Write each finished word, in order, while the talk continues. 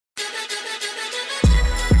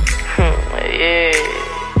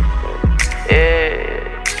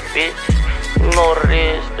bitch. You know what it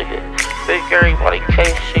is, nigga. Big everybody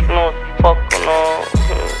case shit, you know what the fuck going on.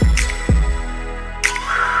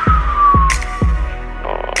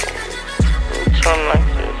 Something like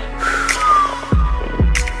this.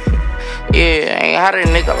 Yeah, ain't how a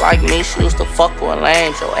nigga like me, she used to fuck with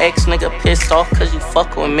lames. Your ex nigga pissed off cause you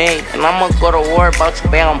fuck with me. And I'ma go to war about you,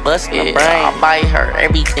 babe, I'm bustin' the brain. I buy her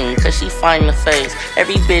everything cause she fine in the face.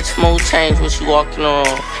 Every bitch mood change when she walk in the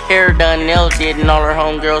room. Hair done, nails did, and all her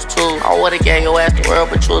homegirls too. I would've gave your ass the world,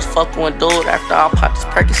 but you was fucking with dude. After I popped this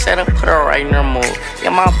Percocet up, put her right in her mood.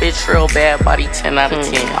 Yeah, my bitch real bad, body 10 out of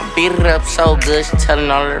 10. I beat it up so good, she telling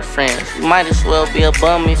all her friends. You might as well be a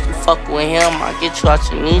bum if you fuck with him. I get you out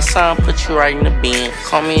your Nissan, put you right in the bin.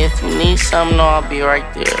 Call me if you need something, no, I'll be right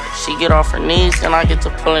there. She get off her knees, then I get to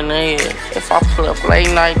pulling her head. If I pull up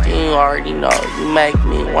late night, then you already know. You make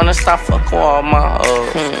me wanna stop fucking all my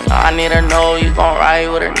hoes. I need to know you gon' ride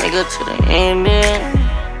with a nigga to the end then.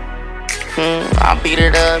 I beat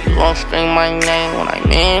it up, you gon' scream my name when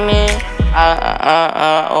I'm in it.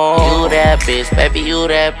 Oh. You that bitch, baby, you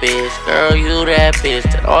that bitch. Girl, you that bitch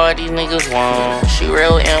that all these niggas want. She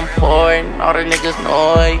real important, all the niggas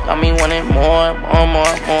know it. Got me wanting more.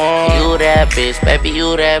 You that bitch, baby,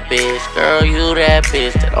 you that bitch. Girl, you that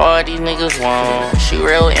bitch that all these niggas want. She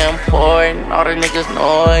real important, all the niggas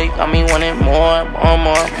know it. Got me wanting more.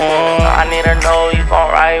 I need to know you gon'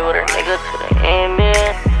 ride with a nigga to the end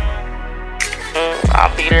then. I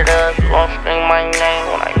beat it up, you gon' scream my name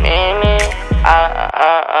when I'm in it.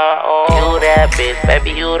 Oh. You that bitch,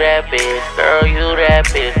 baby, you that bitch. Girl, you that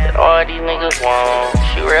bitch that all these niggas want.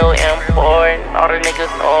 She real important, all the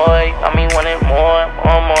niggas know it. Got me wanting more.